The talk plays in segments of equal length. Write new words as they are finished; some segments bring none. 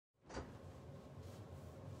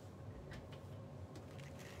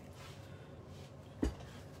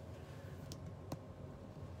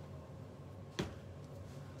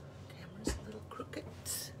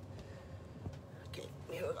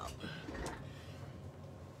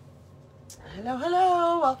Hello,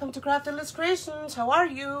 hello. Welcome to Crafty CreeAtions. How are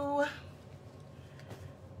you?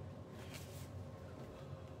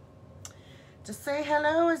 Just say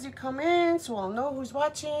hello as you come in so I'll know who's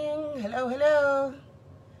watching. Hello, hello.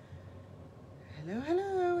 Hello,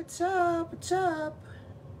 hello. What's up? What's up?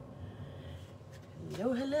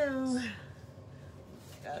 Hello, hello.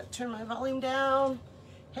 Gotta turn my volume down.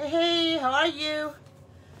 Hey, hey. How are you?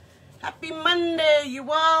 Happy Monday,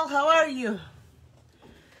 you all. How are you?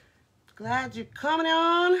 Glad you're coming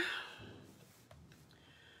on.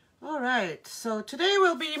 All right, so today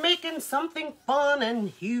we'll be making something fun and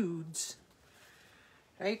huge.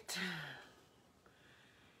 Right?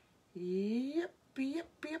 Yep,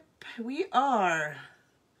 we are.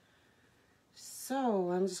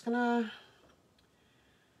 So I'm just gonna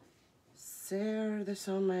share this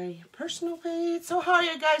on my personal page. So how are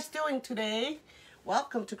you guys doing today?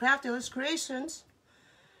 Welcome to Crafty CreeAtions.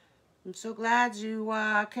 I'm so glad you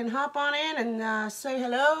can hop on in and say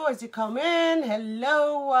hello as you come in.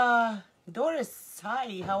 Hello, Doris.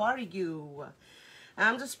 Hi, how are you?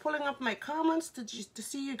 I'm just pulling up my comments to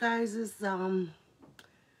see you guys'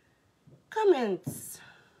 comments.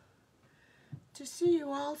 To see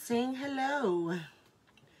you all saying hello.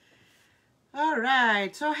 All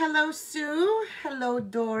right, so hello, Sue. Hello,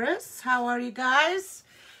 Doris. How are you guys?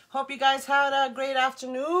 Hope you guys had a great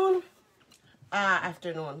afternoon.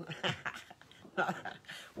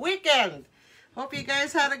 Weekend. Hope you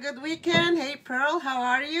guys had a good weekend. Hey Pearl, how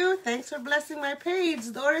are you? Thanks for blessing my page,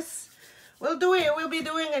 Doris. We'll be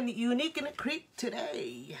doing a unique in a creek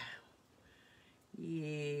today.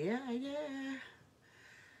 Yeah.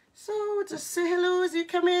 So just say hello as you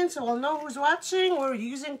come in so I'll know who's watching. We're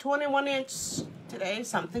using 21-inch today.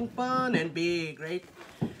 Something fun and big, right?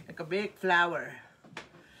 Like a big flower.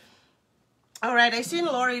 All right, I seen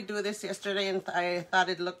Lori do this yesterday, and I thought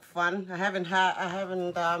it looked fun. I haven't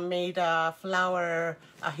made a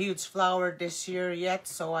huge flower this year yet,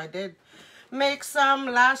 so I did make some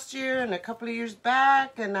last year and a couple of years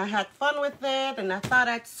back, and I had fun with it, and I thought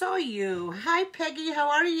I'd show you. Hi, Peggy, how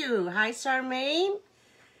are you? Hi, Charmaine.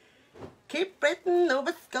 Cape Breton,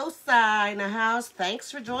 Nova Scotia in the house.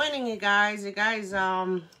 Thanks for joining, you guys. You guys,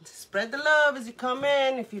 spread the love as you come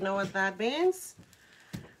in, if you know what that means.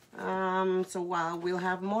 So we'll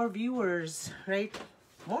have more viewers, right?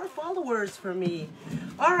 More followers for me.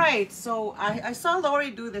 All right, so I saw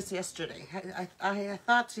Lori do this yesterday. I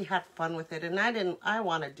thought she had fun with it, and I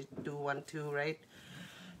wanted to do one too, right?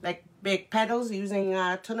 Like big petals using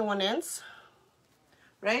 21-inch,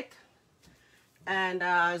 right? And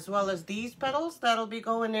as well as these petals that'll be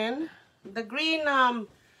going in. The green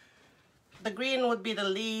would be the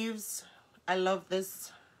leaves. I love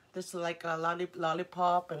this. This is like a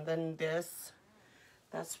lollipop, and then this.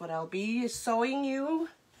 That's what I'll be showing you.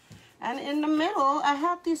 And in the middle, I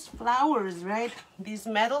have these flowers, right? These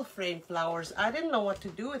metal frame flowers. I didn't know what to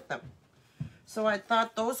do with them. So I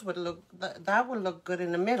thought those would look, that would look good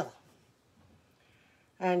in the middle.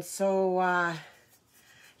 And so,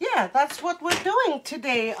 yeah, that's what we're doing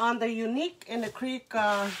today on the Unique in the Creek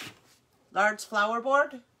large flower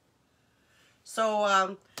board.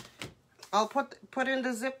 So, I'll put in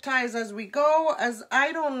the zip ties as we go, as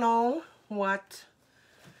I don't know what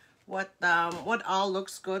all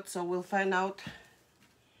looks good, so we'll find out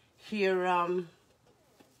here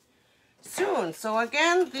soon. So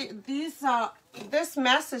again, this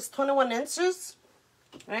mess is 21 inches,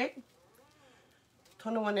 right?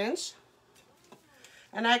 21 inch,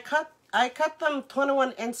 and I cut them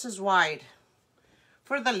 21 inches wide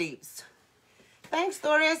for the leaves. Thanks,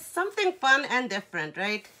 Doris. Something fun and different,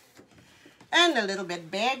 right? And a little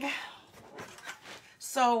bit big.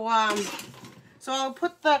 So so I'll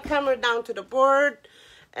put the camera down to the board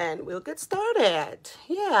and we'll get started.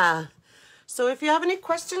 Yeah. So if you have any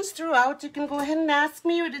questions throughout, you can go ahead and ask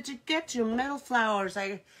me. Where did you get your metal flowers?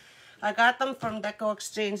 I got them from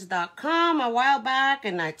decoexchange.com a while back,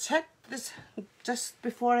 and I checked this just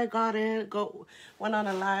before I went on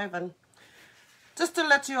a live, and just to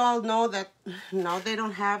let you all know that no, they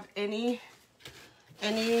don't have any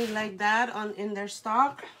like that in their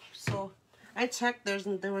stock. So I checked,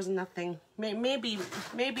 there was nothing. Maybe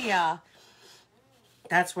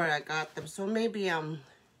that's where I got them. So maybe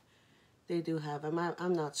they do have them.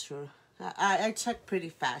 I'm not sure. I checked pretty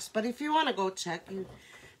fast. But if you want to go check, you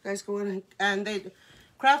guys go in, and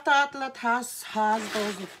Craft Outlet has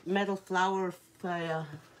those metal flower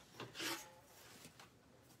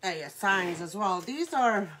signs as well. These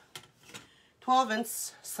are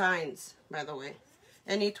 12-inch signs, by the way.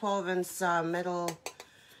 Any 12-inch metal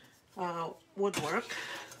woodwork.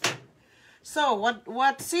 So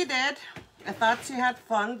what she did, I thought she had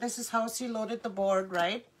fun. This is how she loaded the board,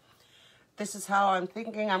 right? this is how I'm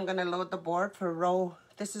thinking I'm gonna load the board for row,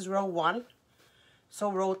 this is row 1.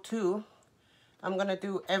 So row 2, I'm gonna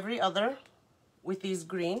do every other with these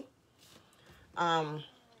green.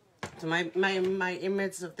 So my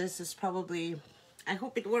image of this is probably, I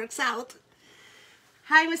hope it works out.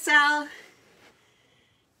 Hi, Michelle.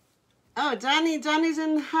 Oh, Johnny's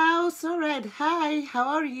in the house. All right. Hi, how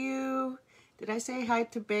are you? Did I say hi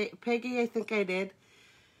to Peggy? I think I did.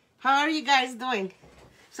 How are you guys doing?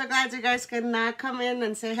 So glad you guys can come in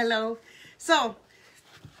and say hello. So,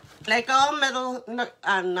 like all metal,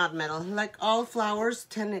 not metal, like all flowers,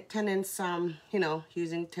 10 inch, you know,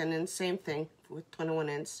 using 10 inch, same thing with 21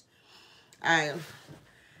 inch. I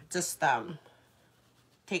just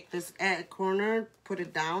take this corner, put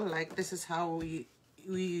it down, like this is how we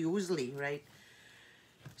usually, right,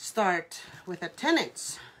 start with a 10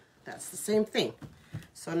 inch. That's the same thing.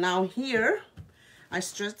 So now here, I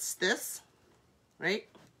stretch this, right,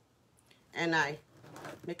 and I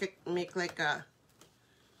make like a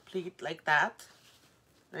pleat like that,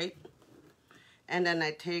 right, and then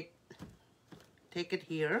I take it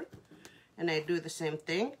here, and I do the same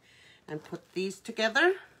thing, and put these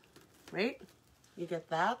together, right, you get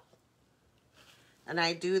that, and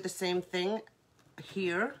I do the same thing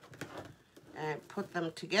here, and put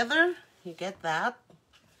them together, you get that,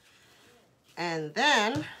 and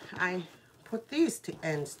then I put these two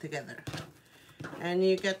ends together, and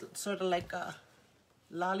you get sort of like a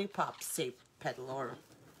lollipop shaped petal, or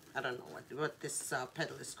I don't know what this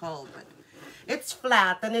petal is called, but it's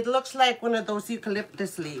flat and it looks like one of those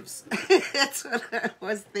eucalyptus leaves. That's what I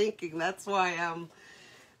was thinking. That's why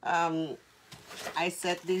I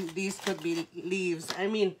said these could be leaves. I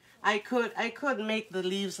mean, I could make the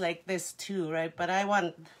leaves like this too, right? But I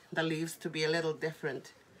want the leaves to be a little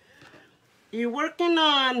different. You're working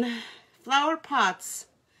on flower pots.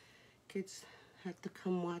 Kids have to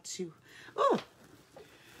come watch you. Oh,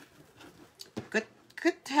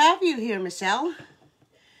 good to have you here, Michelle.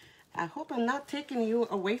 I hope I'm not taking you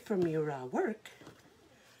away from your work.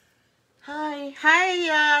 Hi,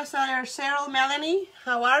 Sarah, Melanie.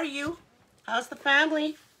 How are you? How's the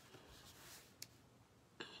family?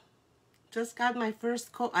 Just got my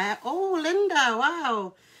first coat. Oh, Linda,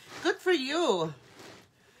 wow. Good for you.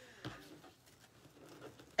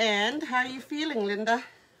 And how are you feeling, Linda?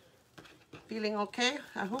 Feeling okay?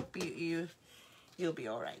 I hope you'll be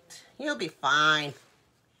all right. You'll be fine.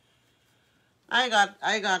 I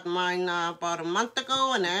got mine about a month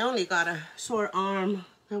ago, and I only got a sore arm.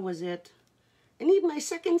 That was it. I need my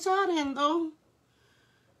second sawed-in though,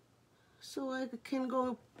 so I can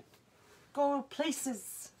go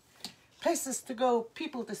places to go,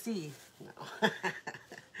 people to see. No.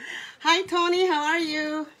 Hi Tony, how are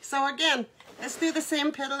you? So again, let's do the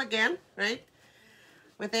same petal again, right?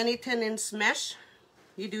 With any 10 inch mesh,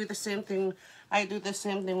 you do the same thing. I do the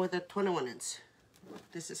same thing with a 21 inch.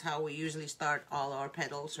 This is how we usually start all our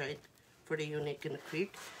petals, right? For the unique and the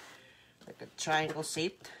creek, like a triangle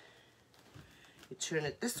shaped. You turn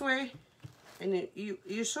it this way, and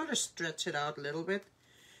you sort of stretch it out a little bit,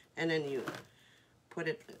 and then you put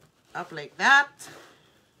it up like that,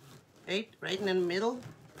 right in the middle.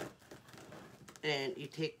 And you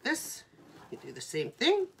take this, you do the same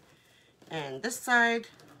thing, and this side,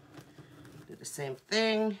 do the same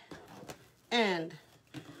thing, and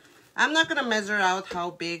I'm not gonna measure out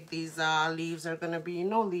how big these leaves are gonna be.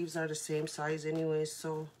 No leaves are the same size anyway,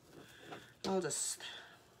 so I'll just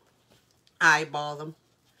eyeball them.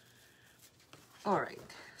 All right,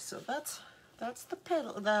 so that's the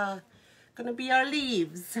petal. Gonna be our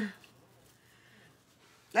leaves.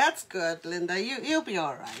 That's good, Linda. You'll be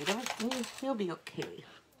all right. You'll be okay.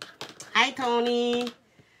 Hi, Tony.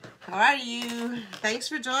 How are you? Thanks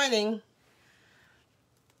for joining.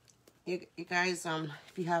 You guys,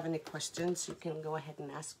 if you have any questions, you can go ahead and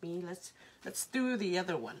ask me. Let's do the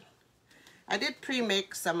other one. I did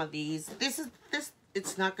pre-make some of these. This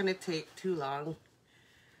it's not gonna take too long.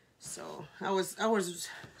 So I was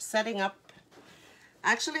setting up.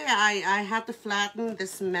 Actually, I had to flatten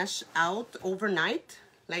this mesh out overnight.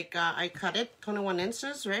 Like I cut it 21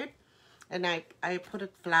 inches, right? And I put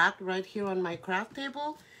it flat right here on my craft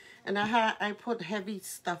table, and I put heavy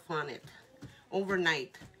stuff on it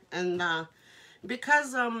overnight. And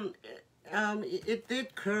because it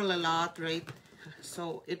did curl a lot, right?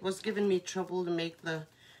 So it was giving me trouble to make the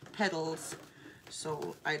petals.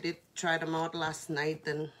 So I did try them out last night,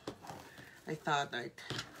 and I thought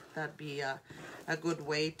that'd be a good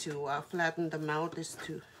way to flatten them out, is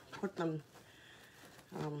to put them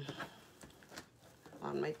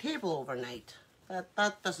on my table overnight.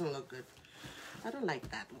 That doesn't look good. I don't like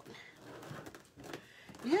that one.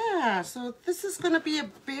 yeah, so this is gonna be a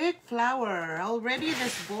big flower. Already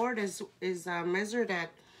this board is measured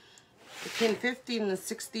at between 15 and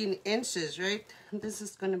 16 inches, right? This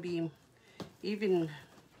is gonna be even,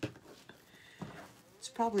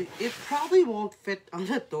 it probably won't fit on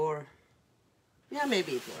the door. Yeah,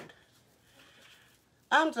 maybe it would.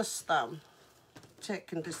 I'm just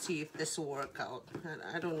checking to see if this will work out.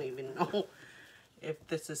 I don't even know if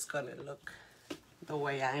this is gonna look the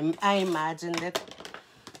way I imagined it.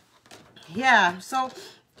 Yeah, so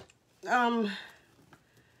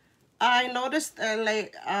I noticed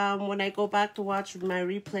when I go back to watch my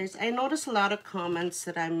replays, I noticed a lot of comments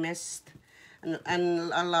that I missed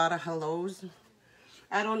and a lot of hellos.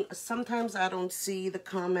 Sometimes I don't see the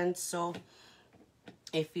comments, so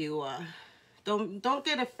if you don't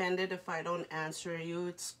get offended if I don't answer you.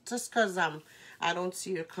 It's just because I don't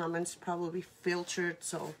see your comments, probably filtered,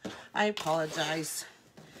 so I apologize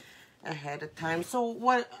ahead of time. So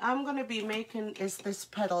what I'm gonna be making is this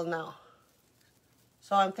petal now.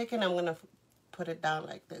 So I'm thinking I'm gonna put it down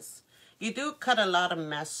like this. You do cut a lot of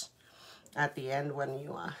mess at the end when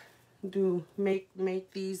you do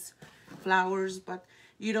make these flowers, but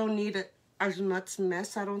you don't need as much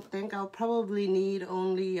mess, I don't think. I'll probably need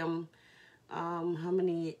only how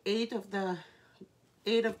many? 8 of the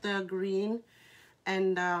green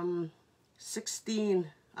and 16,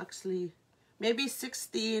 actually, maybe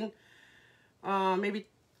 16, maybe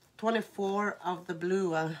 24 of the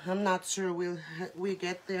blue. I'm not sure. We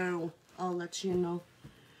get there. I'll let you know.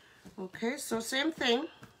 Okay, so same thing.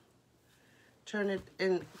 Turn it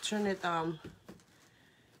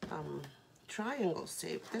triangle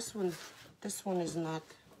shape. This one is not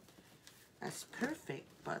as perfect,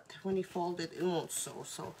 but when you fold it, it won't sew.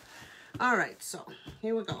 So, all right. So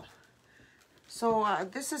here we go. So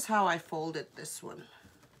this is how I folded this one,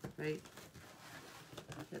 right?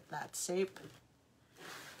 Get that shape.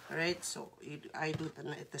 All right. So I do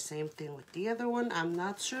the same thing with the other one. I'm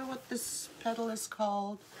not sure what this petal is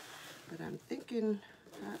called, but I'm thinking.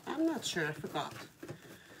 I'm not sure. I forgot.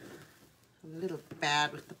 I'm a little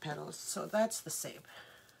bad with the petals. So that's the shape.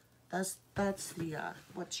 That's the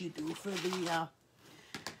what you do for the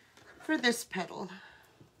for this petal.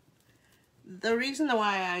 The reason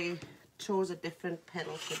why I chose a different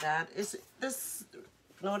petal for that is this.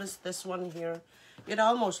 Notice this one here. It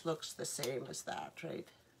almost looks the same as that, right?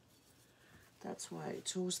 That's why I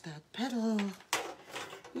chose that petal.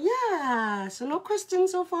 Yeah. So no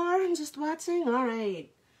questions so far. I'm just watching. All right.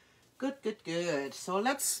 Good, good, good. So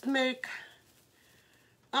let's make.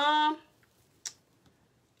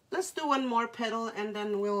 Let's do one more petal and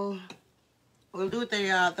then we'll do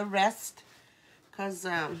the rest, cause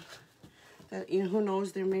you know, who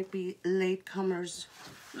knows, there may be late joiners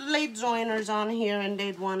on here and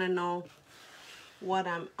they'd want to know what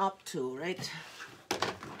I'm up to, right?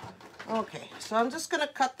 Okay, so I'm just gonna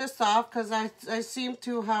cut this off because I seem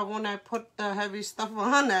to have, when I put the heavy stuff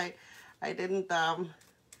on, I didn't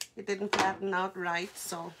it didn't flatten out right.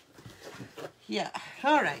 So yeah,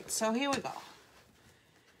 all right. So here we go.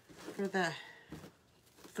 For the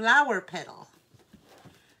flower petal,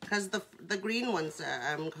 because the green ones,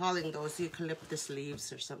 I'm calling those eucalyptus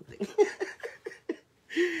leaves or something.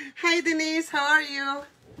 Hi Denise, how are you?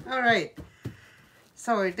 All right,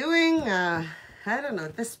 so we're doing I don't know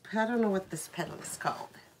what this petal is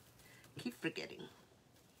called. Keep forgetting.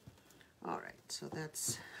 All right, so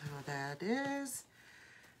that's how that is.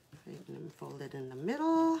 Right, and then fold it in the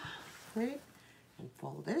middle, right, and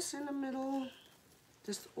fold this in the middle.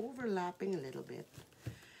 Just overlapping a little bit,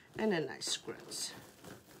 and a nice scrunch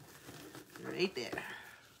right there.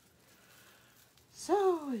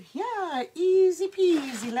 So yeah, easy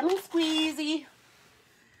peasy, lemon squeezy.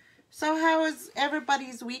 So how was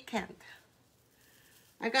everybody's weekend?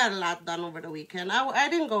 I got a lot done over the weekend. I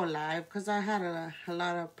didn't go live because I had a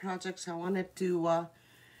lot of projects I wanted to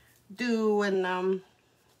do, and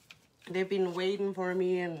they've been waiting for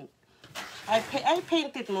me, and I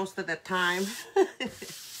painted most of the time.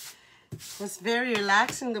 It was very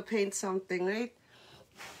relaxing to paint something, right?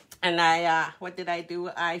 And what did I do?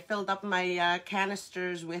 I filled up my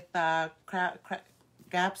canisters with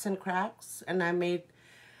gaps and cracks, and I made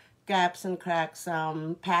gaps and cracks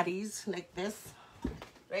patties like this,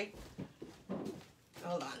 right?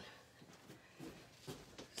 Hold on.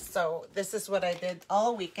 So this is what I did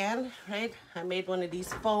all weekend, right? I made one of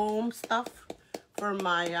these foam stuff for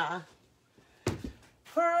my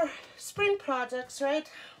for spring projects, right?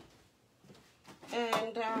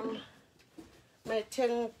 And my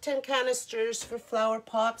 10 canisters for flower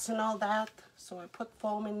pots and all that. So I put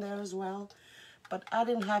foam in there as well, but I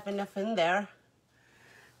didn't have enough in there.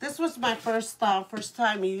 This was my first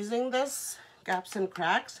time using this gaps and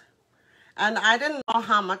cracks. And I didn't know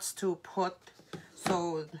how much to put,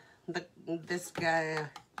 so this guy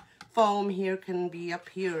foam here can be up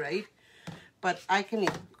here, right? But I can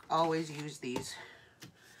always use these.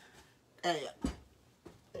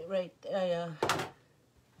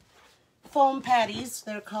 Foam patties,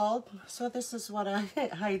 they're called. So this is what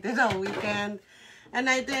I did all weekend. And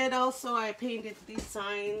I did also, I painted these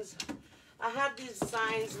signs. I had these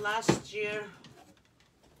signs last year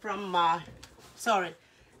from, sorry,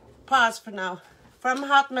 pause for now, from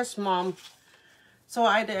Hot Mess Mom. So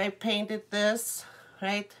I painted this,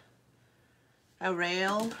 right? A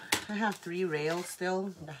rail. I have 3 rails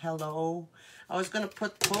still. The hello. I was gonna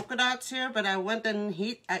put polka dots here, but I went and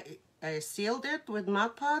I sealed it with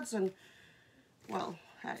Mod Podge, and well,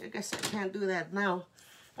 I guess I can't do that now.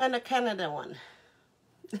 And a Canada one.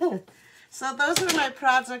 So those were my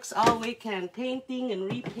projects all weekend, painting and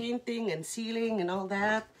repainting and sealing and all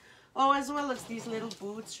that. Oh, as well as these little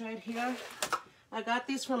boots right here. I got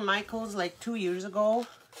these from Michael's like 2 years ago.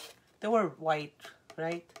 They were white,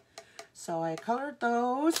 right? So I colored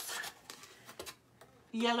those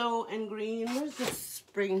yellow and green. There's the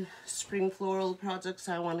spring floral projects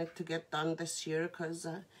I wanted to get done this year because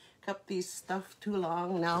I kept these stuff too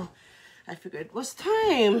long. Now I figured it was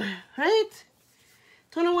time, right?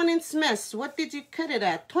 21-inch mess. What did you cut it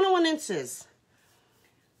at? 21 inches.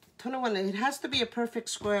 21. It has to be a perfect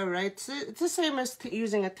square, right? It's the same as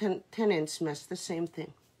using a 10-inch mess. The same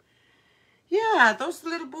thing. Yeah, those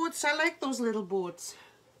little boots. I like those little boots.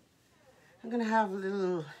 I'm gonna have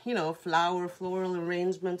little, you know, floral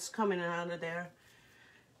arrangements coming out of there.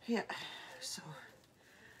 Yeah. So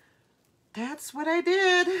that's what I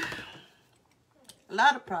did. A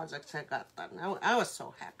lot of projects I got done. I was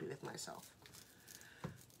so happy with myself.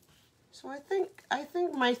 So I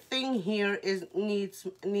think my thing here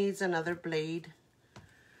needs another blade.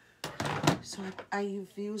 So I've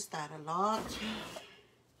used that a lot.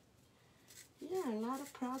 Yeah, a lot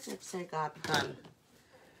of projects I got done.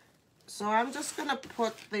 So I'm just gonna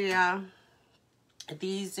put the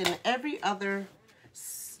these in every other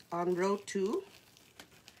on row 2,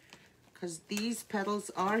 because these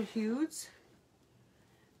petals are huge,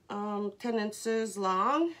 10 inches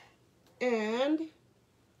long, and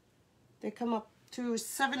they come up to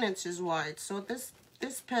 7 inches wide. So this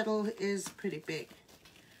petal is pretty big.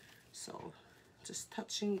 So just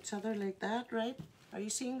touching each other like that, right? Are you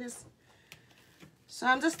seeing this? So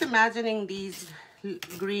I'm just imagining these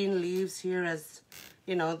green leaves here as,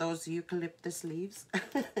 you know, those eucalyptus leaves.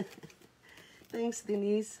 Thanks,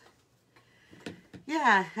 Denise.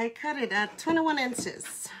 Yeah, I cut it at 21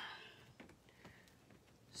 inches.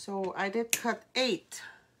 So I did cut 8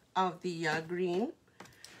 of the green.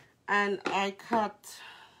 And I cut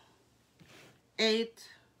 8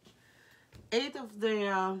 of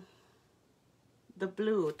the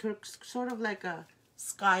blue, sort of like a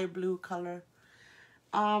sky blue color.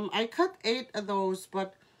 I cut 8 of those,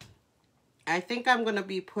 but I think I'm gonna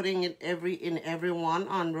be putting it in every one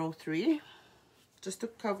on row 3, just to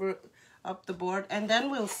cover up the board, and then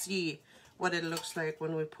we'll see what it looks like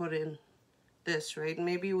when we put in this, right?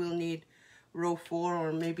 Maybe we'll need row 4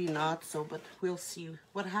 or maybe not, so but we'll see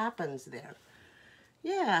what happens there.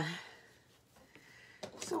 Yeah,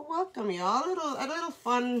 so welcome y'all. A little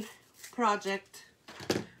fun project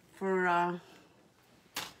for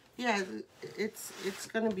yeah, it's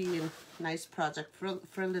gonna be a nice project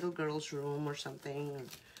for a little girl's room or something.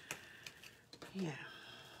 Yeah,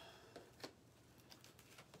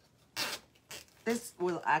 this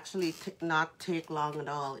will actually not take long at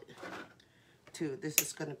all. This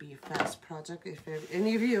is going to be a fast project if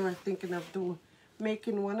any of you are thinking of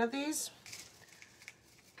making one of these.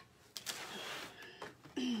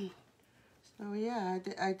 So yeah,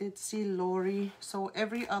 I did see Lori. So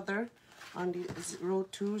every other on the row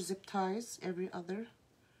 2 zip ties, every other.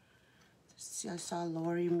 See, I saw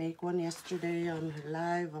Lori make one yesterday on her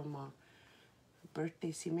live on her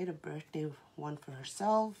birthday. She made a birthday one for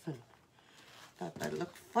herself, and thought that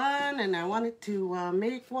looked fun, and I wanted to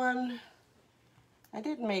make one. I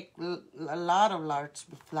did make a lot of large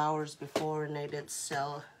flowers before, and I did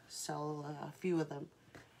sell a few of them.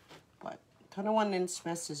 But 21-inch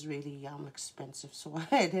mess is really expensive, so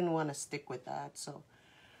I didn't want to stick with that. So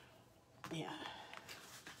yeah,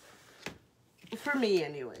 for me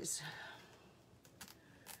anyways.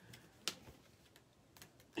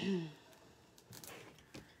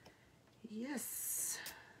 Yes.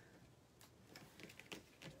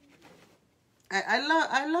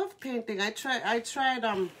 I love painting. I tried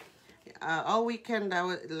all weekend.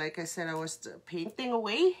 Like I said, I was painting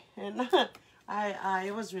away, and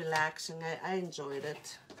I was relaxing. I enjoyed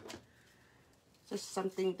it. Just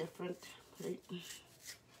something different. right?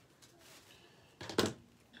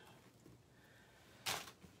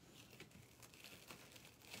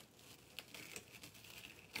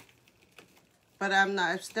 But I'm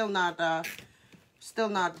still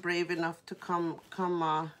not brave enough to come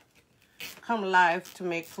live to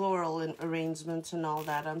make floral arrangements and all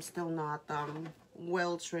that. I'm still not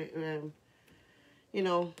well trained, you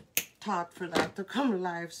know, taught for that to come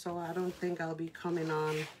live. So I don't think I'll be coming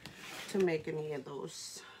on to make any of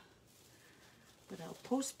those. But I'll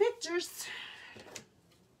post pictures.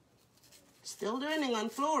 Still learning on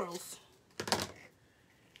florals.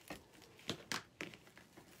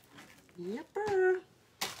 Yepper.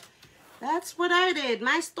 That's what I did.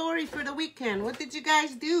 My story for the weekend. What did you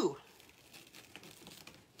guys do?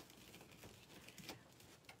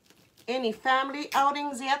 Any family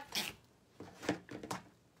outings yet?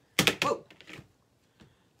 Whoa.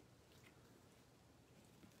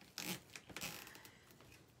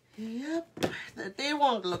 Yep. They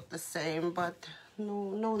won't look the same, but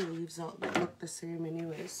no leaves out that look the same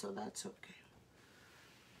anyway, so that's okay.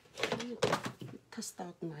 Test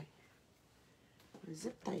out my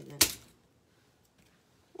zip tie then.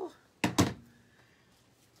 Oh.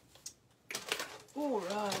 All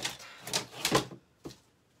right.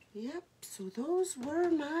 Yep, so those were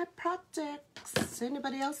my projects.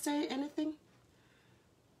 Anybody else say anything?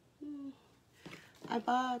 I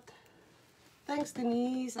bought, thanks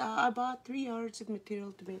Denise, I bought 3 yards of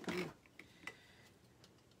material to make them.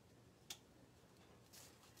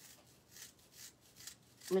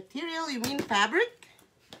 Material, you mean fabric?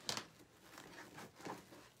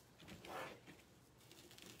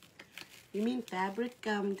 You mean fabric,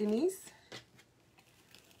 Denise?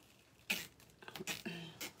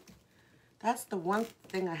 That's the one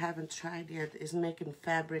thing I haven't tried yet, is making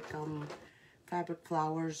fabric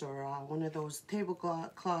flowers, or one of those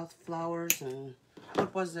tablecloth flowers, and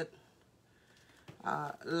what was it?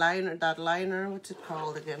 Liner, what's it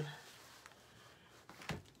called again?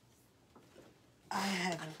 I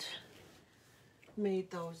haven't made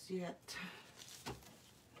those yet.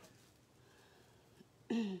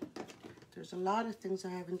 There's a lot of things I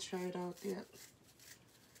haven't tried out yet.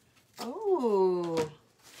 Oh,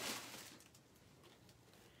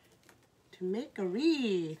 to make a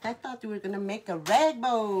wreath. I thought we were gonna make a rag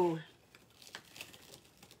bow.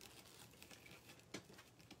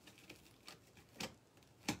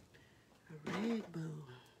 A rag bow.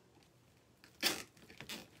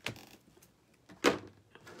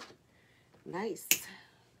 Nice.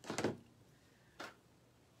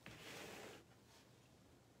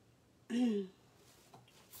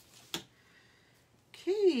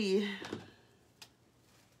 Okay.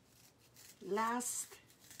 Last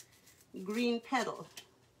green petal.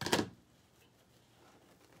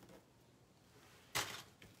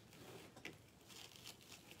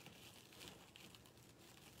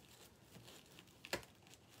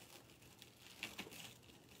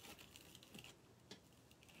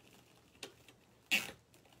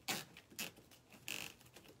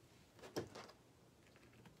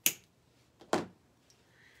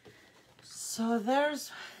 So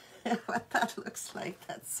there's what that looks like.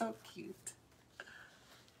 That's so cute.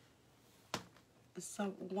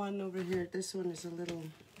 Some one over here. This one is a little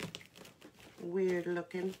weird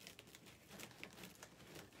looking.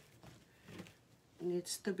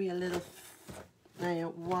 Needs to be a little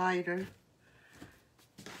wider.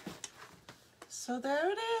 So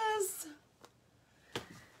there it is.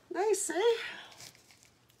 Nice, eh?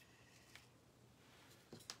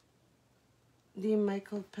 The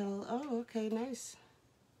Michael Pell. Oh, okay, nice.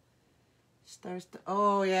 Starts the,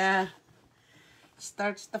 oh yeah.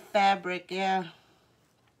 Starts the fabric, yeah.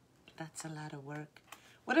 That's a lot of work.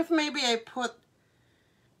 What if maybe I put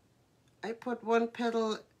one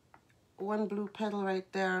petal, one blue petal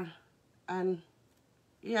right there, and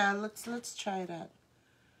yeah, let's try that.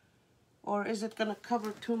 Or is it gonna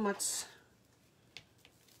cover too much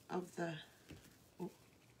of the?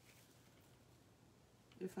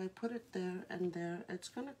 If I put it there and there, it's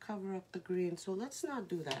gonna cover up the green. So let's not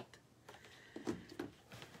do that.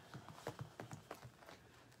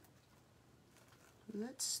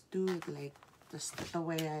 Let's do it like this, the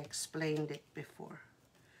way I explained it before.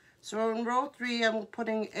 So in row 3, I'm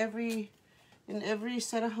putting in every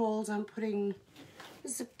set of holes, I'm putting a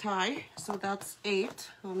zip tie. So that's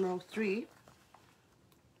 8 on row 3.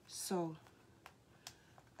 So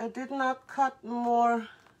I did not cut more.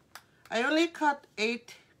 I only cut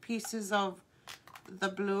 8 pieces of the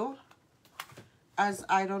blue, as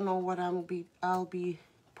I don't know what I'll be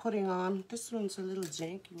putting on. This one's a little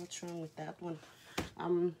janky. What's wrong with that one?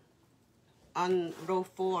 On row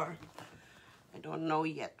 4, I don't know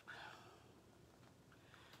yet.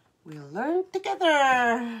 We'll learn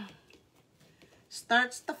together.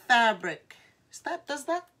 Starts the fabric. Does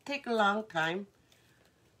that take a long time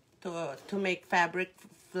to make fabric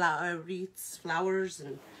wreaths, flowers,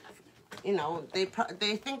 and you know they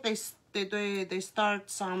think they start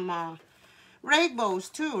some rag bows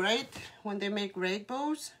too, right? When they make rag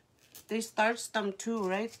bows, they start them too,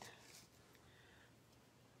 right?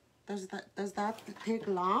 Does that take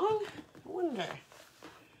long? I wonder.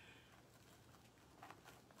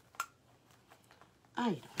 I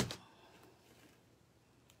don't know.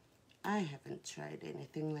 I haven't tried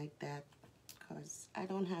anything like that because I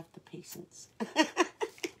don't have the patience.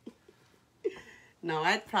 No,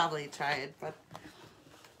 I'd probably try it, but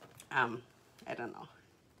I don't know.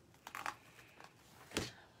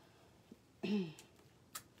 It's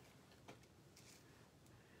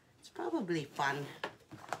probably fun.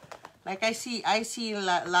 Like I see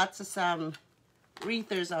lots of some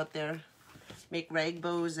wreathers out there make rag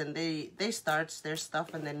bows, and they start their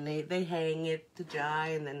stuff and then they hang it to dry,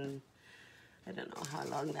 and then I don't know how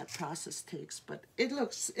long that process takes, but it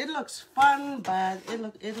looks fun, but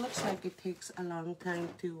it looks like it takes a long time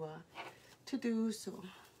to do. So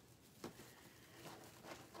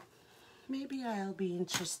maybe I'll be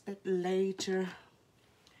interested later.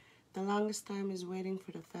 The longest time is waiting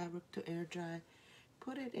for the fabric to air dry.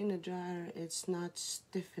 Put it in a dryer. It's not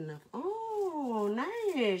stiff enough. Oh,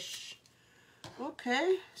 nice.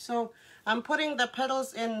 Okay, so I'm putting the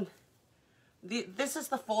petals in. This is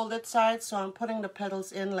the folded side, so I'm putting the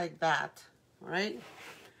petals in like that, right?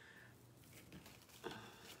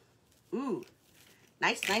 Ooh,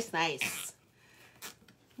 nice, nice, nice.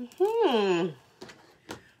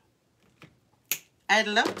 I'd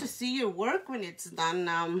love to see your work when it's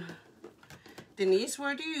done. Denise,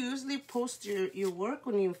 where do you usually post your work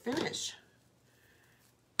when you finish?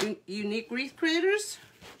 Unique Wreath Creators?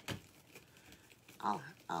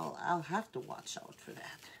 I'll have to watch out for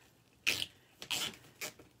that.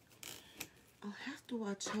 I'll have to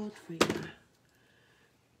watch out for you.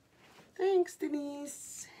 Thanks,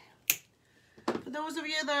 Denise. For those of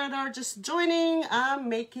you that are just joining, I'm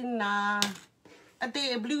making a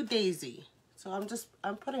blue daisy. So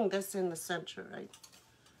I'm putting this in the center, right?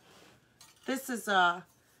 This is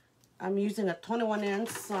I'm using a 21 inch.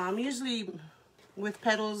 So I'm usually with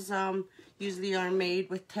petals usually are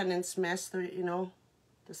made with 10-inch mesh, you know,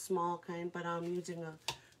 the small kind, but I'm using a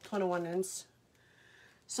 21 inch.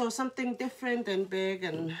 So something different and big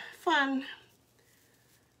and fun.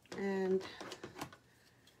 And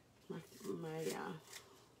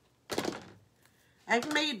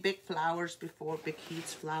I've made big flowers before, big huge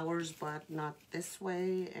flowers, but not this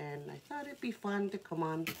way. And I thought it'd be fun to come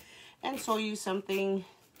on and show you something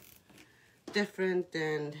different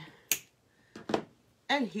and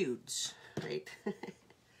huge, right?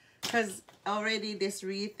 Because already this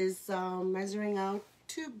wreath is measuring out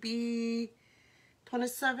to be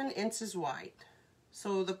 27 inches wide.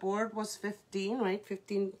 So the board was 15, right?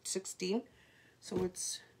 15, 16. So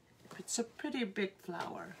it's a pretty big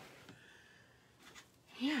flower.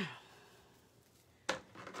 Yeah.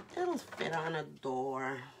 It'll fit on a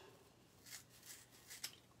door.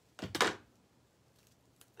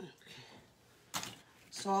 Okay.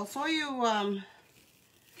 So I'll show you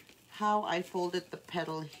how I folded the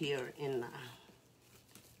petal here in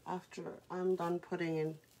after I'm done putting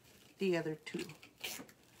in the other two.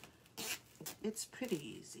 It's pretty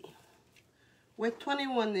easy. With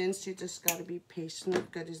 21 inch, you just gotta be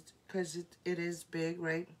patient because it is big,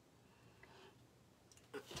 right?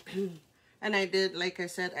 And I did, like I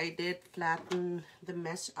said, I did flatten the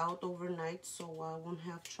mesh out overnight, so I won't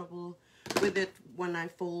have trouble with it when I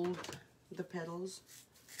fold the petals.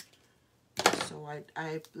 So I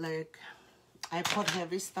put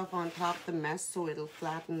heavy stuff on top of the mesh so it'll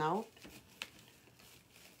flatten out.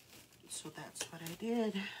 So that's what I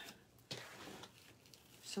did.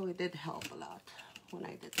 So it did help a lot when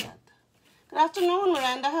I did that. Good afternoon,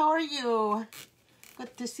 Miranda. How are you?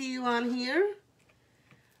 Good to see you on here.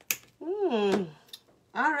 All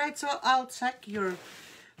right, so I'll check for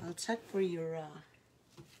your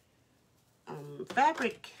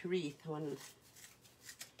fabric wreath one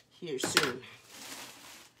here soon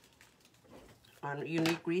on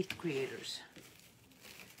Unique Wreath Creators.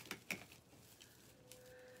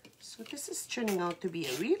 So this is turning out to be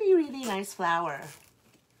a really, really nice flower.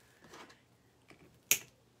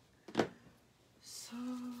 So,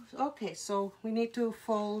 okay, so we need to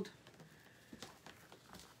fold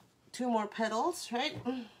 2 more petals, right?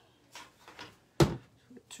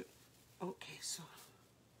 Okay, so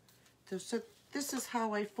this is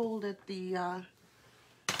how I folded the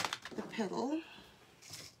petal.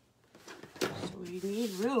 So we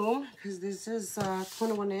need room because this is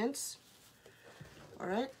 21 inch. All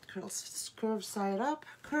right, curve side up,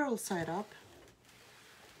 curl side up.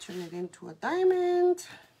 Turn it into a diamond.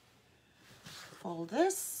 Fold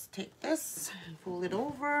this, take this, and fold it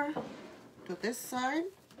over to this side.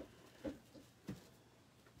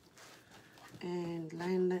 And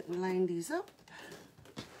line these up,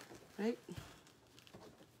 right?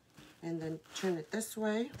 And then turn it this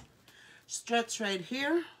way. Stretch right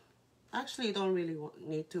here. Actually, you don't really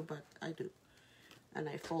need to, but I do. And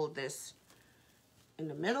I fold this in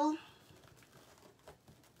the middle,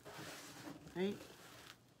 right?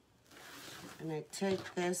 And I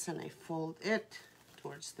take this and I fold it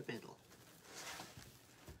towards the middle.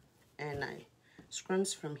 And I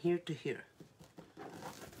scrunch from here to here.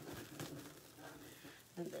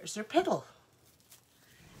 And there's our petal.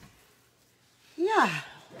 Yeah,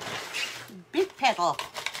 big petal.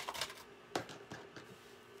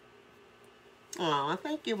 Oh,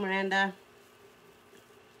 thank you, Miranda.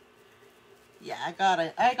 Yeah, I got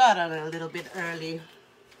it a little bit early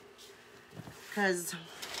because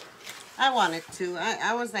I wanted to.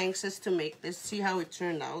 I was anxious to make this, see how it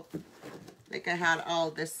turned out. Like I had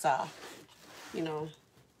all this, you know,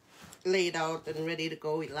 laid out and ready to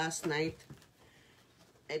go last night.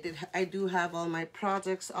 I do have all my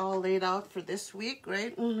projects all laid out for this week,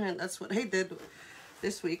 right? And that's what I did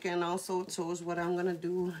this week, and also chose what I'm gonna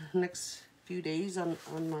do next few days on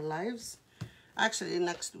my lives. Actually,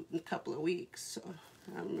 next couple of weeks. So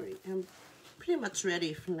I'm pretty much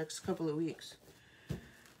ready for the next couple of weeks.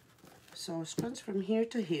 So scrunch from here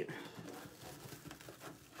to here.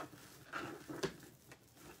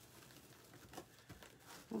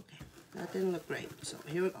 Okay, that didn't look great. So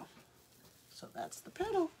here we go. So that's the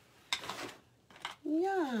petal.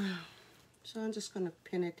 Yeah. So I'm just gonna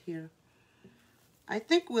pin it here. I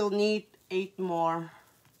think we'll need 8 more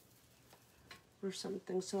or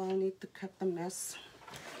something, so I'll need to cut the mess.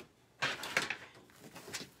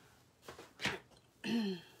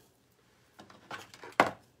 Okay,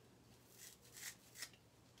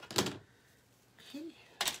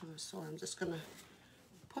 so I'm just gonna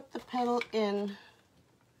put the petal in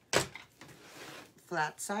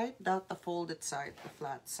flat side, not the folded side, the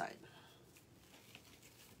flat side.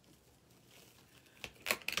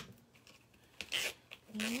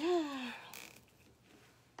 Yeah.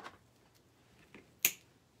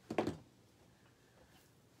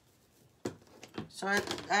 So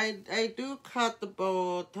I do cut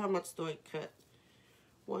about, how much do I cut?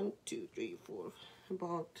 1, 2, 3, 4,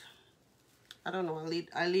 about, I don't know,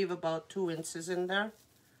 I leave about 2 inches in there.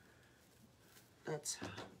 That's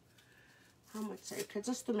how much I cut,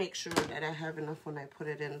 just to make sure that I have enough when I put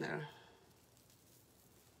it in there.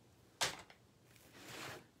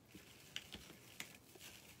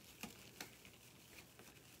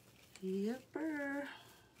 Yepper.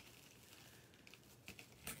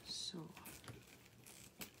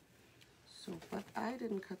 So, but I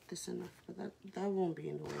didn't cut this enough, but that won't be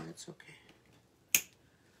in the way, that's okay.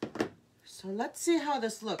 So let's see how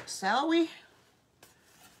this looks, shall we?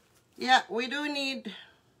 Yeah, we do need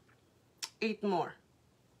 8 more.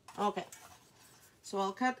 Okay, so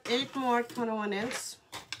I'll cut 8 more 21 inch.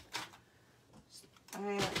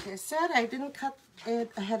 Like I said, I didn't cut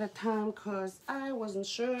it ahead of time because I wasn't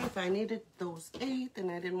sure if I needed those 8, and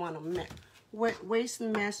I didn't want to waste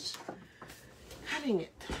and mess cutting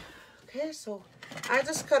it. Okay, so I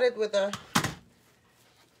just cut it with a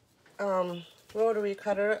rotary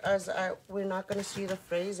cutter, as we're not going to see the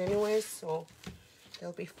frays anyways, so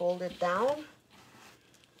they'll be folded down.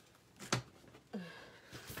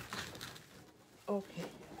 Okay.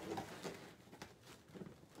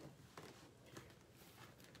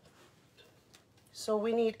 So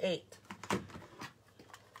we need 8.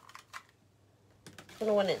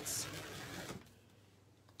 21 inch.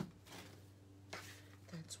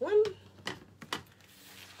 That's 1.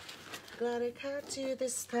 Glad I caught you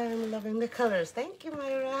this time, loving the colors. Thank you,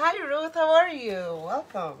 Myra. Hi, Ruth. How are you?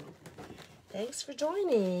 Welcome. Thanks for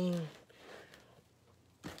joining.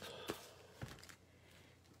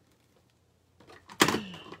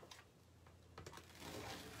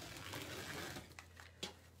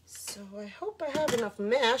 So I hope I have enough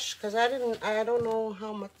mesh, because I don't know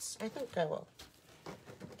how much. I think I will.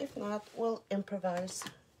 If not, we'll improvise.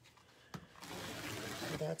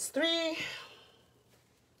 That's 3.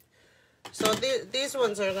 So these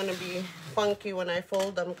ones are gonna be funky when I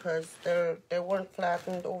fold them because they weren't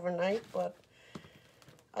flattened overnight, but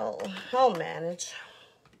I'll manage.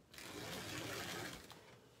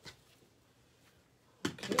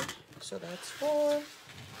 Okay, so that's 4.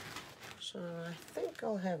 So I think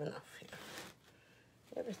I'll have enough here.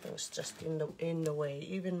 Everything's just in the way,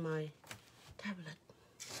 even my tablet.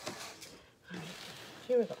 All right,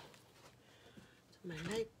 here we go. So my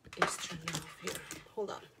light is turned off here. Hold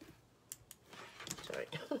on. Sorry.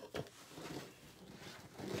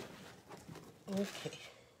 Okay.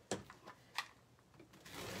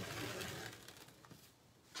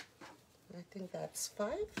 I think that's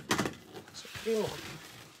 5. So 3 more.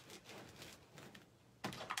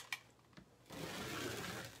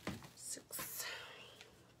 6.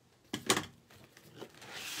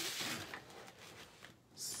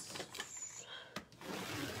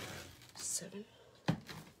 7.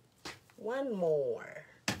 1 more.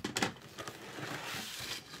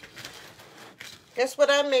 Guess what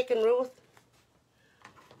I'm making, Ruth?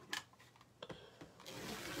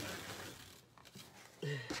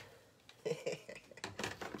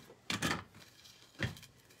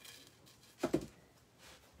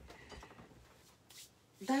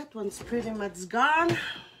 That one's pretty much gone.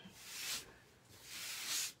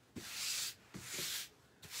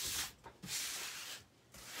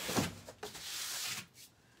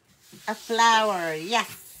 A flower,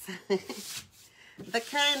 yes. The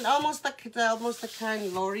kind, almost the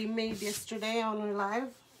kind Lori made yesterday on her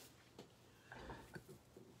live.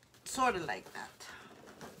 Sort of like that.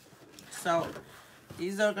 So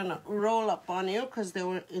these are gonna roll up on you because they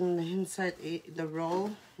were in the inside the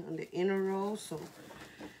roll, on the inner roll. So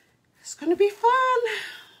it's gonna be fun.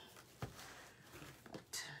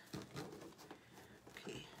 But,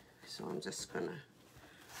 okay, so I'm just gonna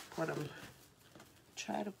put them.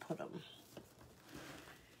 Try to put them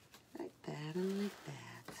like that and like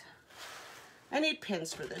that. I need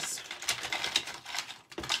pins for this.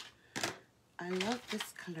 I love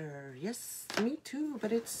this color. Yes, me too. But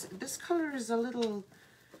this color is a little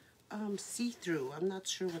see-through. I'm not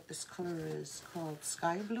sure what this color is called.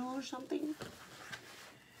 Sky blue or something.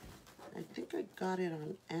 I think I got it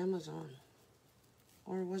on Amazon.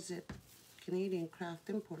 Or was it Canadian Craft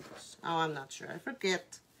Imports? Oh, I'm not sure. I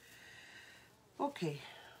forget. Okay,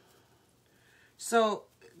 so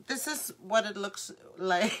this is what it looks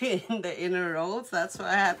like in the inner rolls. That's why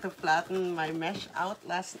I had to flatten my mesh out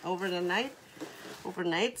overnight.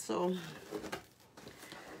 So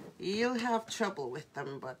you'll have trouble with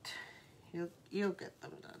them, but you'll get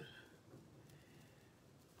them done.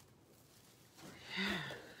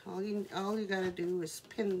 All you gotta do is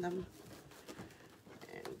pin them,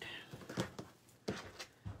 and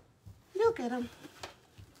you'll get them.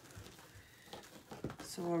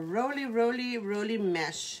 So a roly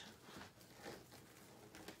mesh.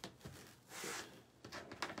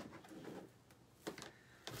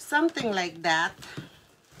 Something like that.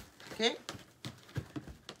 Okay.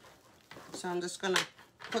 So I'm just gonna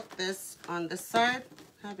put this on this side.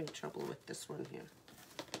 Having trouble with this one here.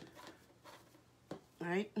 All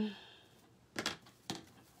right.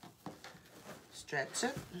 Stretch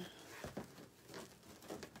it.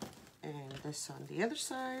 And this on the other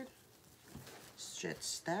side.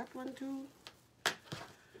 Stretch that one too.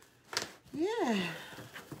 Yeah.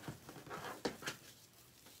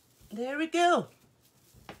 There we go.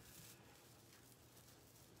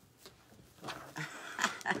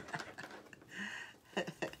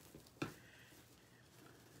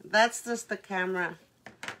 That's just the camera.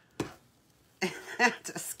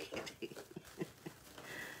 Just kidding.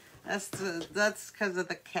 That's because of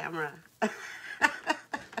the camera.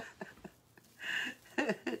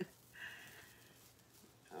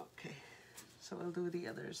 So we'll do the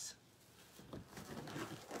others.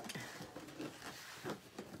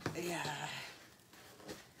 Yeah.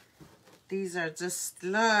 These are just,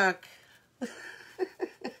 look.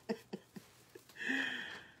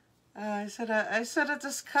 I should have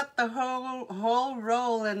just cut the whole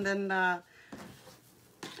roll and then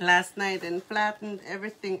last night and flattened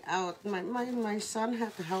everything out. My son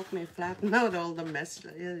had to help me flatten out all the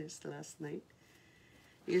meshes last night.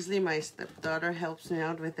 Usually my stepdaughter helps me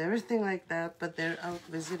out with everything like that, but they're out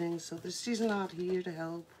visiting, so she's not here to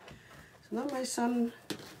help. So now my son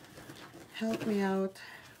helped me out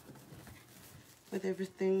with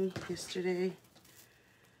everything yesterday.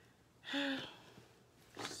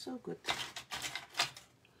 So good.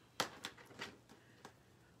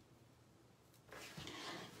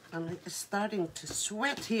 I'm starting to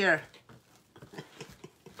sweat here.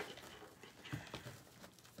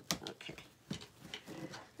 Okay.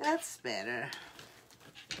 That's better.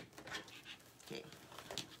 Okay.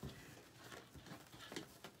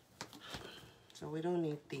 So we don't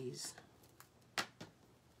need these.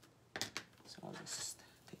 So I'll just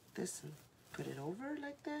take this and put it over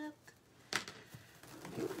like that.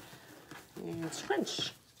 Okay. And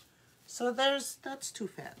scrunch. So that's too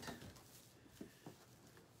fat.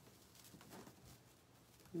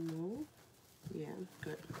 No? Yeah,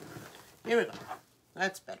 good. Here we go.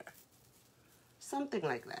 That's better. Something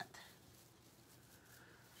like that.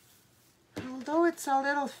 Although it's a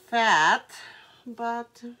little fat,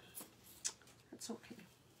 but it's okay.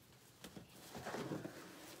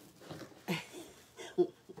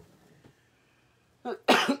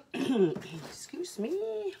 Excuse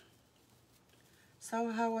me.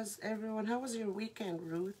 So how was everyone? How was your weekend,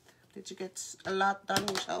 Ruth? Did you get a lot done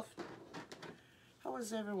yourself? How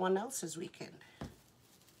was everyone else's weekend?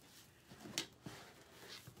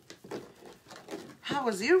 How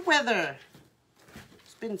was your weather?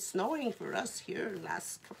 It's been snowing for us here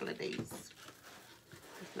last couple of days.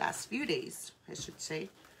 Last few days, I should say.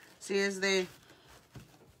 See, as they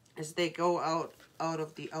go out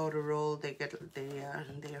of the outer roll, they're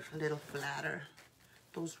a little flatter.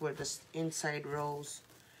 Those were the inside rolls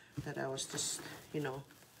that I was just, you know,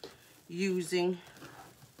 using.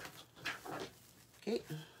 Okay.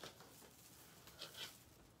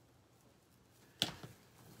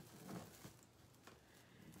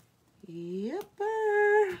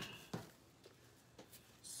 Yepper.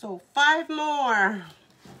 So 5 more.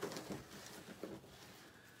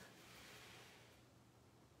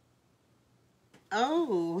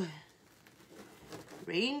 Oh,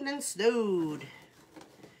 rained and snowed.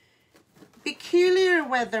 Peculiar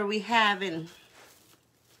weather we having.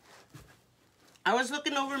 I was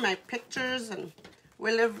looking over my pictures, and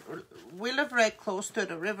we live right close to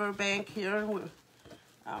the river bank here,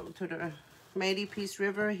 to the Mighty Peace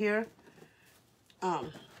River here.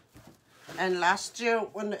 And last year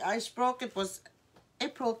when the ice broke, it was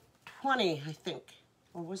April 20, I think,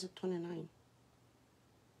 or was it 29?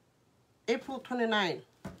 April 29.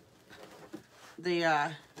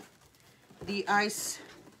 The ice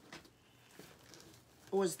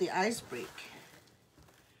was the ice break.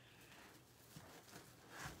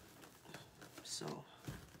 So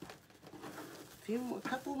a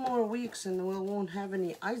couple more weeks and we won't have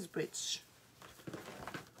any ice breaks.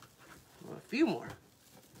 Or a few more.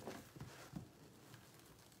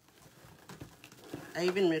 I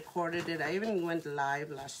even recorded it. I even went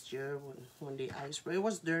live last year when the ice broke. It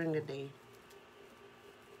was during the day.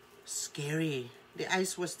 Scary. The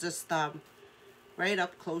ice was just right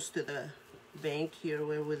up close to the bank here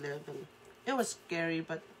where we live, and it was scary,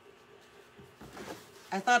 but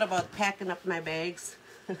I thought about packing up my bags.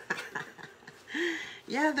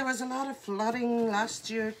 Yeah, there was a lot of flooding last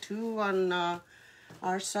year too on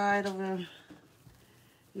our side of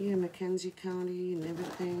Mackenzie County and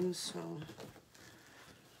everything, so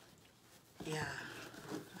yeah,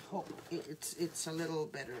 I hope it's a little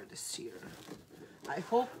better this year. I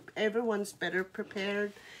hope everyone's better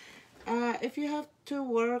prepared. If you have to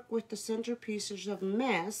work with the centerpieces of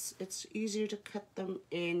mess, it's easier to cut them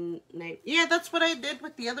in knife. Yeah, that's what I did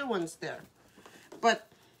with the other ones there. But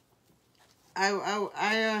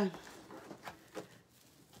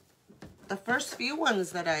the first few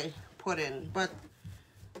ones that I put in, but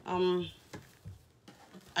I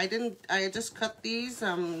just cut these.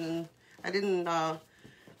 I didn't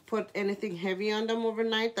put anything heavy on them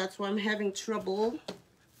overnight. That's why I'm having trouble.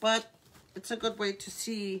 But it's a good way to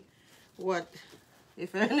see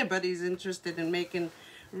if anybody's interested in making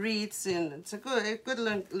wreaths, and it's a good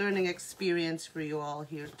learning experience for you all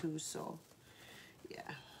here too. So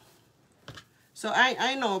yeah, so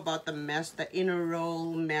I know about the mesh, the inner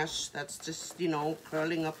roll mesh that's just, you know,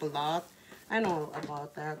 curling up a lot. I know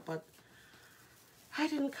about that, but I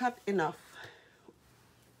didn't cut enough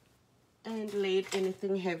and laid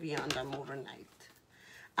anything heavy on them overnight.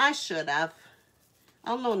 I should have.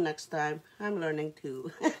 I'll know next time. I'm learning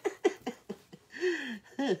too.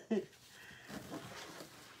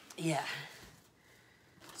 Yeah.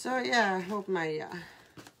 So yeah, I hope my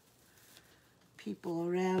people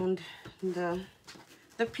around the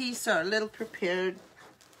piece are a little prepared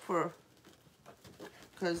for,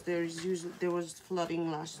 because there was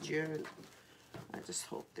flooding last year, and I just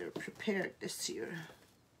hope they're prepared this year.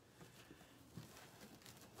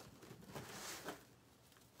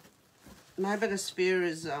 My biggest fear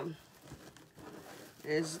is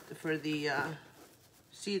for the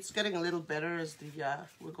see, it's getting a little better as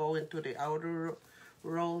we go into the outer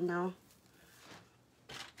roll now.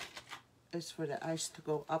 It's for the ice to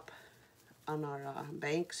go up on our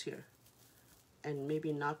banks here and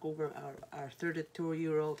maybe knock over our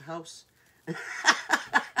 32-year-old house.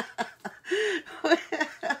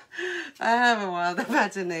 I have a wild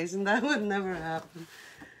imagination. That would never happen.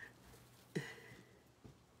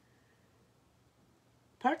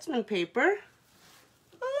 Parchment paper?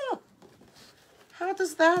 Oh, how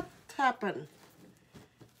does that happen?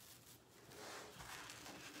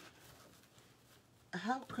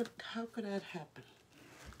 How could that happen?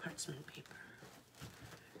 Parchment paper.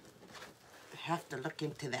 have to look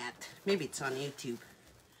into that. Maybe it's on YouTube.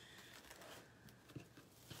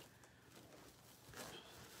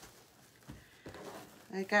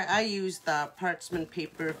 Like I use the parchment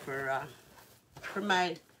paper for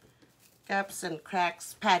my gaps and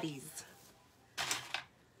cracks patties.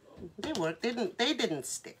 They worked. They didn't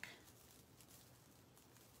stick.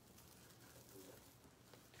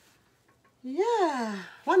 Yeah,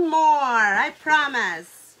 one more, I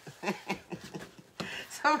promise.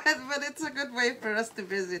 So, but it's a good way for us to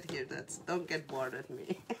visit here. Don't get bored with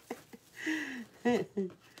me.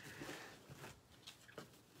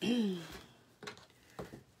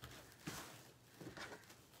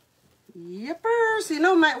 Yippers! You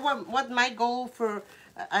know what my goal for?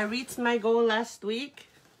 I reached my goal last week.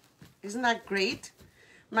 Isn't that great?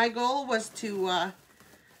 My goal was to. I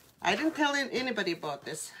didn't tell anybody about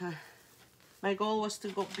this. My goal was to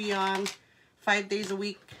go be on 5 days a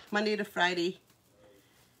week, Monday to Friday,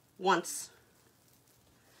 once.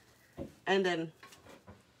 And then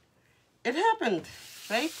it happened,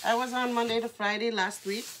 right? I was on Monday to Friday last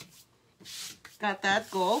week. Got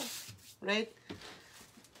that goal, right?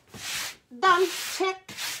 Done,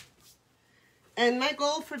 check. And my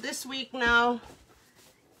goal for this week now,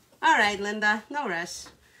 all right, Linda, no rush.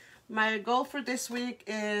 My goal for this week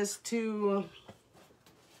is to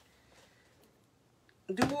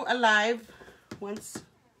do a live once.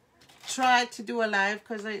 Try to do a live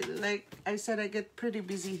because like I said, I get pretty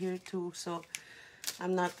busy here too, so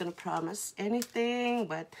I'm not gonna promise anything,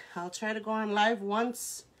 but I'll try to go on live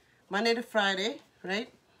once, Monday to Friday,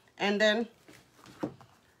 right? And then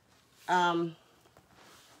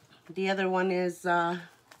the other one is to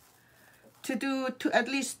at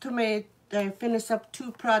least finish up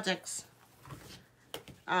 2 projects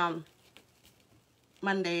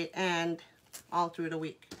Monday and all through the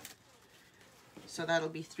week. So that'll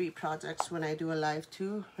be 3 projects when I do a live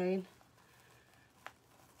too, right?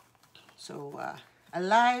 So a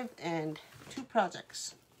live and 2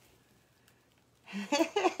 projects.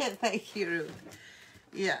 Thank you, Ruth.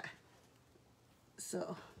 Yeah.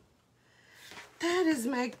 So that is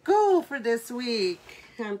my goal for this week.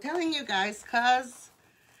 I'm telling you guys, cause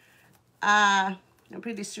I'm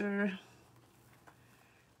pretty sure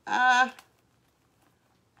I'll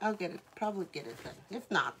probably get it done.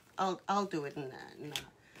 If not, I'll do it in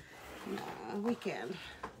a weekend.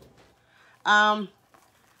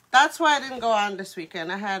 That's why I didn't go on this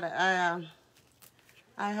weekend. I had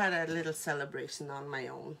a little celebration on my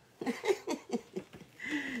own.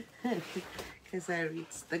 Because I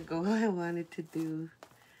reached the goal I wanted to do.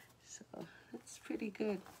 So it's pretty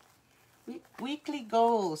good. Weekly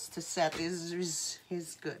goals to set is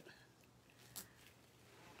good.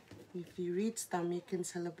 If you reach them, you can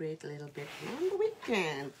celebrate a little bit on the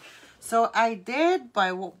weekend. So I did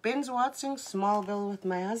by binge watching Smallville with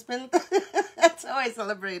my husband. That's how I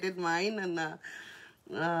celebrated mine. And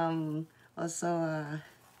also,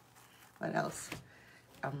 what else?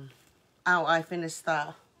 I finished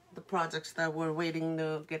the projects that were waiting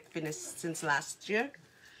to get finished since last year.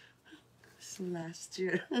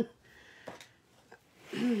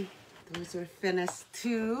 Those were finished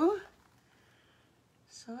too.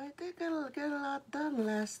 So I did get a lot done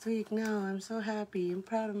last week now. I'm so happy. I'm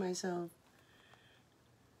proud of myself.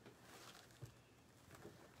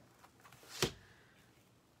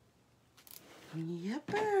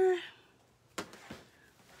 Yepper.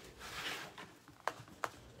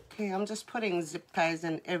 Okay, I'm just putting zip ties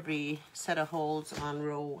in every set of holes on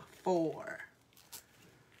row 4.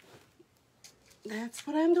 That's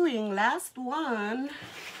what I'm doing. Last one.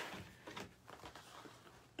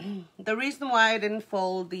 The reason why I didn't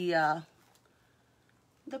fold the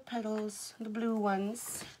petals, the blue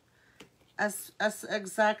ones, as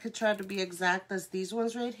exactly, try to be exact as these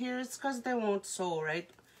ones right here, is because they won't sew, right?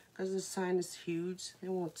 Because the sign is huge, they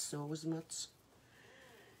won't sew as much.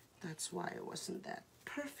 That's why it wasn't that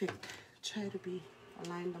perfect. Try to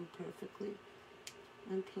align them perfectly,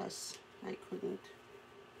 and plus I couldn't.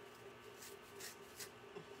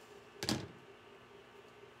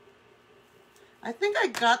 I think I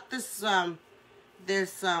got this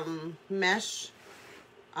mesh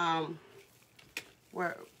quite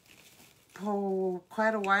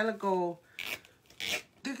a while ago. I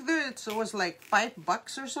think it was like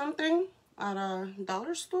 $5 or something at a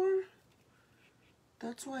dollar store.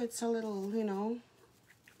 That's why it's a little, you know,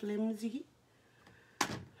 flimsy.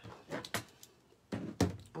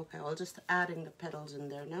 Okay, I'll just adding the petals in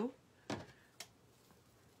there now.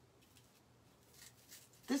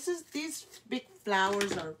 These big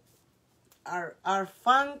flowers are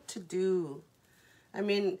fun to do. I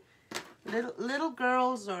mean, little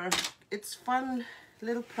girls, or it's fun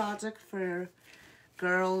little project for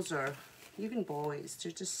girls or even boys,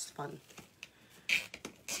 they're just fun.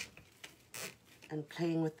 And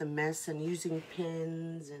playing with the mess and using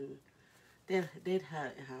pins, and they'd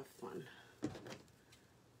have fun.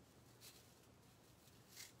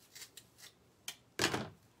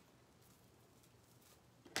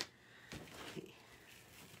 Okay,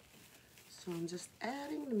 so I'm just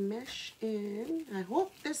adding the mesh in. I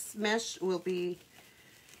hope this mesh will be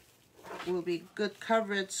good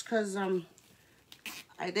coverage, because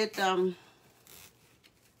I did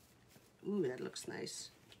ooh, that looks nice.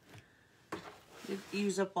 Did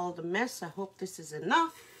use up all the mess. I hope this is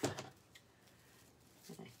enough.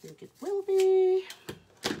 And I think it will be.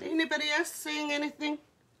 Anybody else saying anything?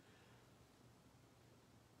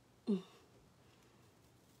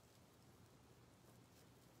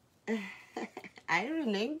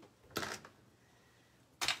 Ironing.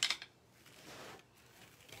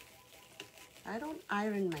 I don't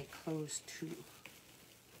iron my clothes too,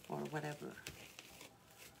 or whatever.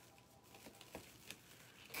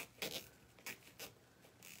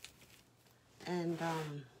 And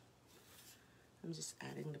I'm just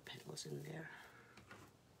adding the petals in there.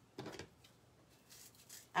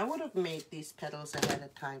 I would have made these petals ahead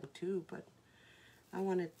of time too, but I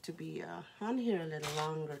want it to be on here a little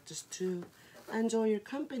longer, just to enjoy your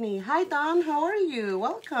company. Hi Don, how are you?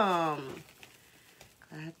 Welcome.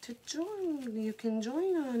 Glad to join. You can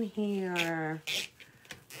join on here.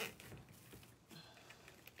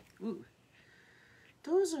 Ooh,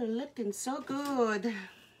 those are looking so good.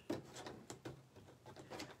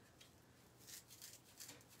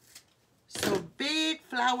 So big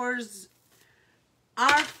flowers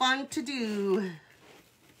are fun to do.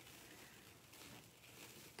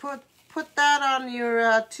 Put that on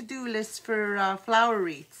your to-do list for flower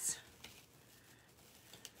wreaths.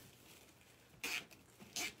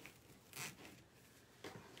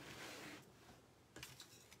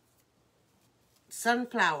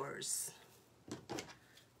 Sunflowers.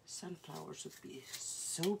 Sunflowers would be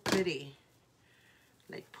so pretty.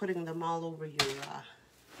 Like putting them all over your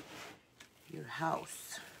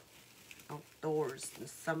house. Outdoors in the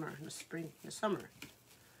summer, in the spring, in the summer.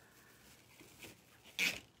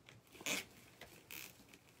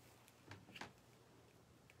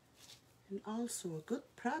 And also a good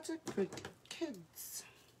project for kids.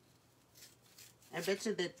 I bet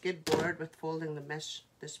you they'd get bored with folding the mesh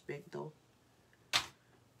this big though.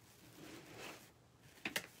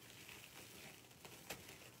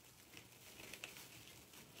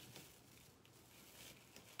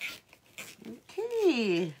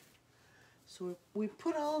 Okay. So we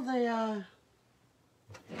put all the,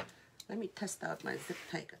 let me test out my zip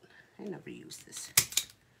tie gun. I never use this.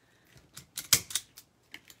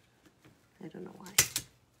 I don't know why.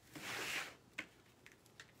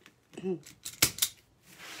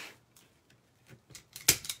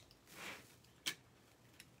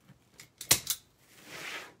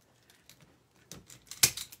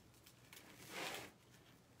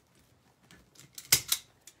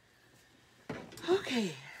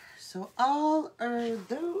 Okay, so all our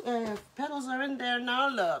petals are in there now.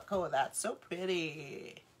 Look, oh, that's so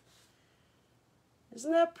pretty.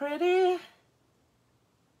 Isn't that pretty?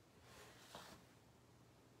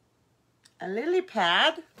 A lily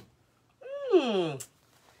pad? And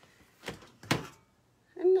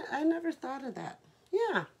I never thought of that.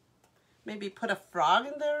 Yeah. Maybe put a frog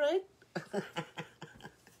in there, right?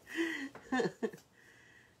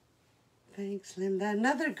 Thanks, Linda.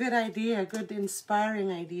 Another good idea, good inspiring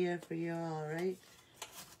idea for you all, right?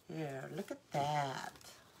 Here, look at that.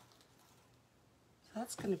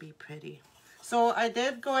 That's going to be pretty. So I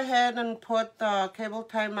did go ahead and put the cable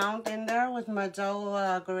tie mount in there with my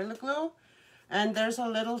gel Gorilla Glue. And there's a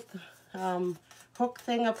little hook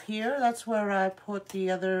thing up here. That's where I put the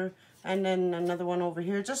other, and then another one over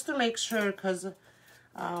here, just to make sure, because,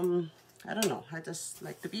 I don't know, I just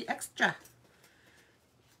like to be extra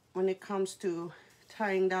when it comes to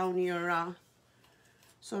tying down your,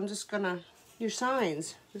 so I'm just gonna, your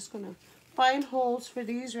signs, just gonna find holes for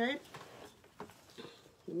these, right?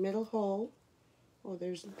 The middle hole. Oh,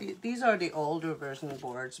 these are the older version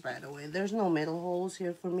boards, by the way. There's no middle holes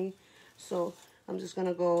here for me. So I'm just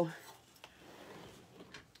gonna go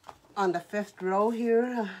on the 5th row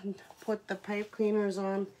here and put the pipe cleaners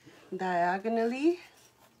on diagonally,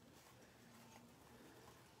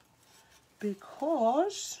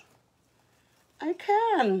 because I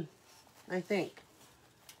can, I think.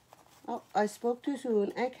 Oh, I spoke too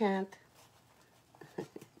soon. I can't.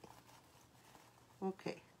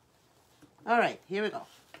 Okay. All right, here we go.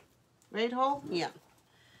 Right hole? Yeah.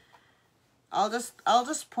 I'll just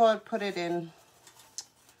put it in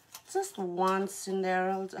just once in there.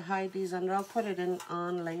 I'll hide these under. I'll put it in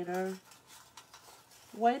on later.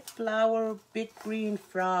 White flower, big green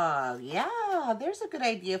frog. Yeah, there's a good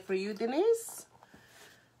idea for you, Denise.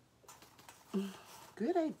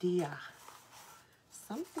 Good idea.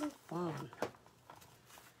 Something fun.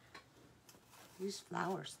 These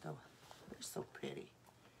flowers, though, they're so pretty.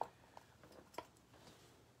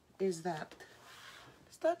 Does that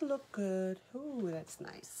look good? Ooh, that's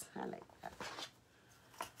nice. I like that.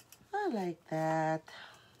 I like that.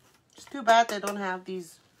 It's too bad they don't have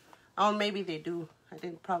these. Oh, maybe they do. I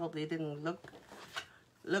probably didn't look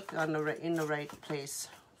in the right place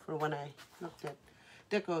for when I looked at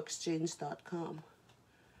decoexchange.com.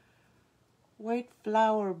 White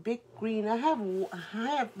flower, big green. I have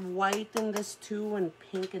white in this too, and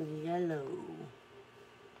pink and yellow.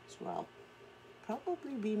 So I'll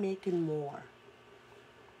probably be making more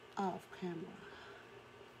off camera.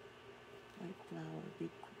 White flower,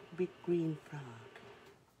 big green frog.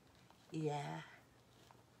 Yeah.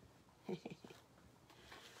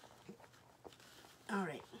 All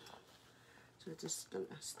right. So just gonna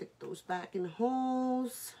stick those back in the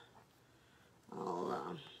holes.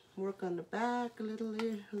 I'll work on the back a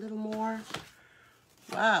little more.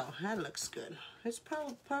 Wow, that looks good. It's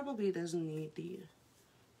probably doesn't need the,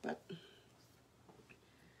 but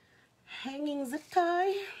hanging zip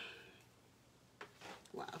tie.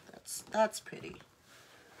 Wow, that's pretty.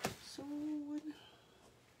 So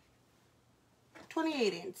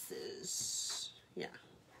 28 inches. Yeah,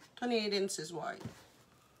 28 inches wide.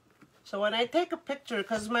 So when I take a picture,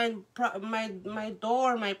 because my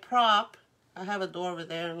door, my prop, I have a door over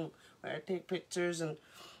there where I take pictures, and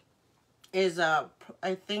is I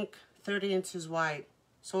think 30 inches wide.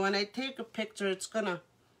 So when I take a picture,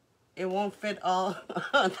 it won't fit all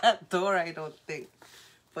on that door, I don't think.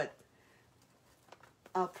 But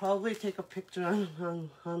I'll probably take a picture on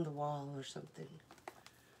the wall or something.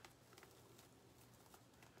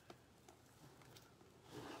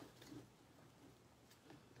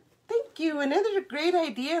 Thank you. Another great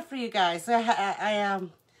idea for you guys.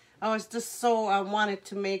 I was just so wanted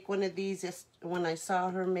to make one of these when I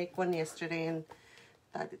saw her make one yesterday, and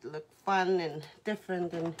thought it looked fun and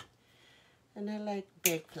different, and I like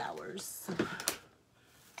big flowers.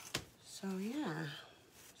 So yeah,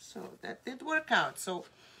 so that did work out. So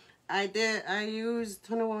I used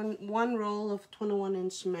one roll of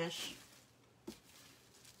 21-inch mesh.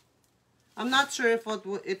 I'm not sure if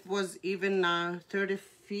it was even 30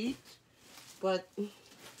 feet, but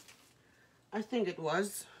I think it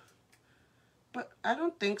was. But I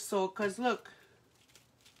don't think so, because look.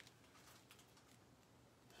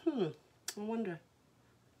 I wonder.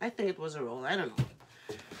 I think it was a roll. I don't know.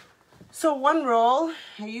 So one roll,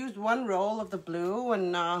 I used one roll of the blue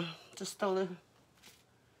and just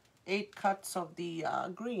 8 cuts of the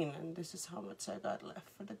green. And this is how much I got left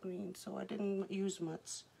for the green. So I didn't use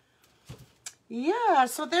much. Yeah,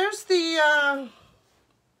 so there's the...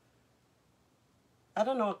 I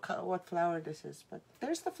don't know what flower this is, but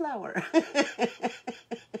there's the flower.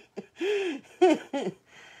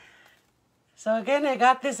 So again, I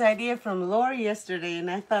got this idea from Lori yesterday, and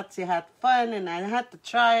I thought she had fun, and I had to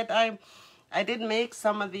try it. I did make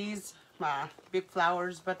some of these big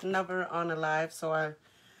flowers, but never on a live. So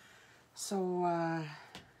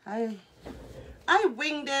I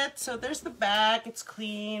winged it. So there's the back. It's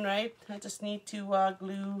clean, right? I just need to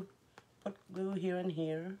put glue here and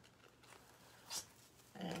here.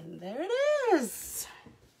 And there it is.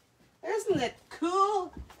 Isn't it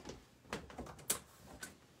cool?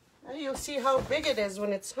 Now you'll see how big it is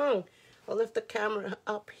when it's hung. I'll lift the camera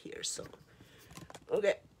up here. So,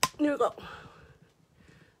 okay, here we go.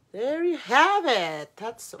 There you have it.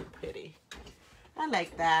 That's so pretty. I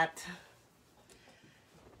like that.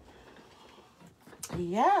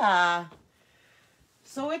 Yeah.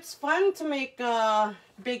 So it's fun to make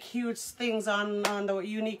big, huge things on the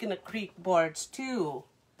Unique and the Creek boards too.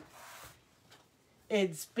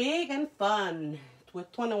 It's big and fun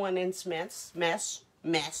with 21-inch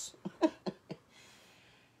mesh.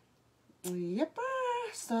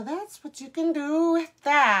 Yipper. So that's what you can do with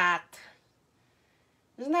that.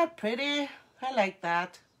 Isn't that pretty? I like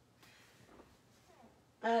that.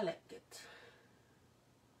 I like it.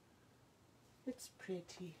 It's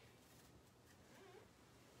pretty.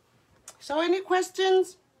 So any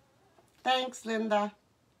questions? Thanks, Linda.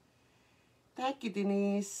 Thank you,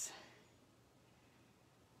 Denise.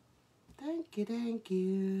 Thank you, thank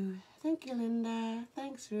you. Thank you, Linda.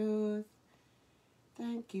 Thanks, Ruth.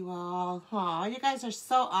 Thank you all. Aw, you guys are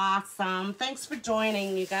so awesome. Thanks for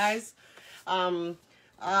joining, you guys. I'll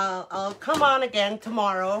come on again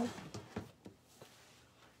tomorrow.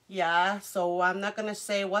 Yeah, so I'm not gonna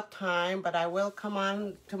say what time, but I will come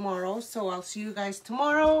on tomorrow. So I'll see you guys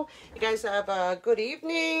tomorrow. You guys have a good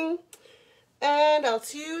evening, and I'll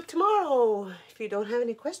see you tomorrow. If you don't have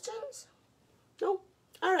any questions, no.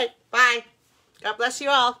 All right, bye. God bless you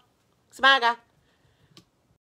all. Smaga.